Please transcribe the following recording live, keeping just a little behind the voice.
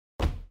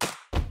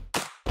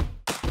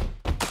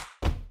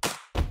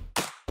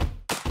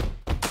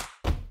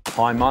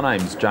Hi, my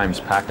name's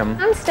James Packham.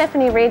 I'm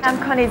Stephanie Ridge. I'm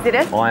Connie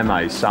Ziddis. I am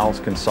a sales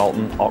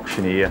consultant,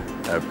 auctioneer,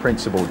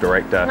 principal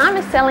director. And I'm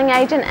a selling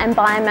agent and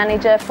buyer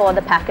manager for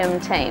the Packham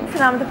team. And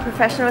I'm the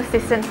professional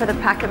assistant for the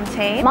Packham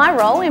team. My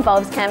role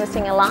involves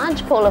canvassing a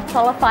large pool of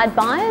qualified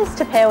buyers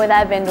to pair with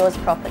our vendors'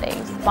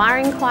 properties. Buyer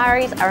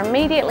inquiries are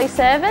immediately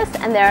serviced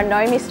and there are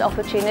no missed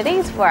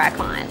opportunities for our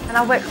clients. And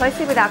I work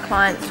closely with our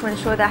clients to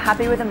ensure they're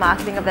happy with the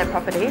marketing of their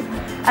properties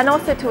and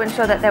also to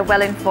ensure that they're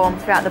well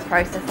informed throughout the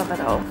process of it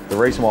all. The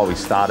reason why we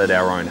started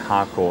our own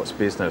Harcourts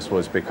business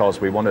was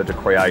because we wanted to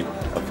create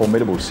a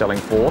formidable selling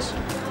force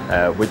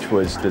which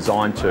was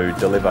designed to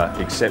deliver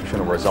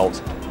exceptional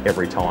results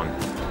every time.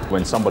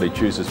 When somebody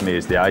chooses me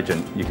as the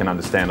agent, you can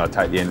understand I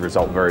take the end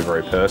result very,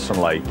 very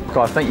personally.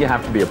 I think you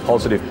have to be a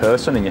positive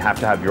person and you have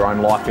to have your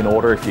own life in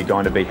order if you're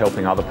going to be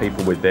helping other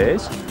people with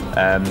theirs.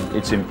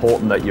 It's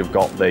important that you've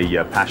got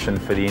the passion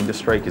for the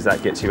industry because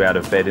that gets you out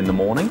of bed in the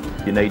morning.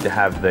 You need to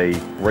have the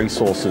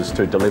resources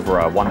to deliver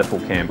a wonderful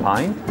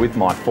campaign. With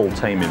my full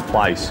team in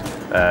place,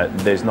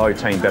 there's no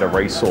team better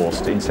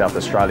resourced in South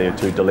Australia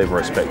to deliver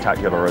a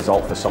spectacular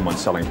result for someone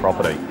selling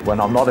property. When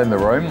I'm not in the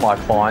room, my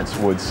clients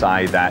would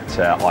say that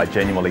I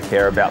genuinely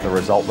care about the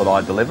result that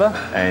I deliver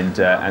and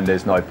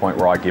there's no point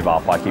where I give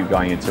up. I keep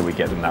going until we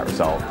get them that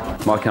result.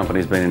 My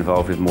company's been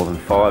involved with more than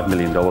 $5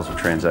 million of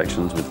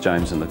transactions with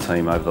James and the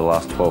team over the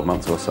last 12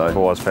 months or so. I've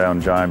always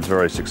found James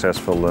very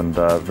successful and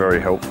very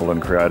helpful and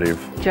creative.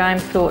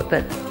 James thought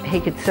that he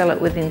could sell it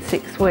within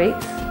 6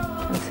 weeks,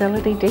 and sell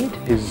it he did.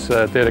 His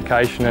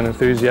dedication and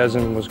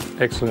enthusiasm was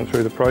excellent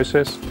through the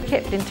process. He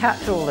kept in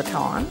touch all the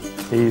time.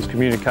 His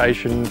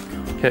communication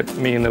kept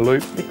me in the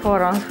loop. To be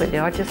quite honest with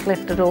you, I just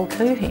left it all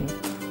to him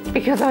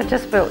because I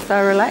just felt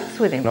so relaxed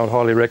with him. I'd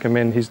highly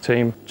recommend his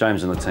team.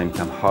 James and the team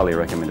come highly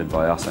recommended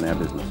by us and our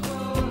business.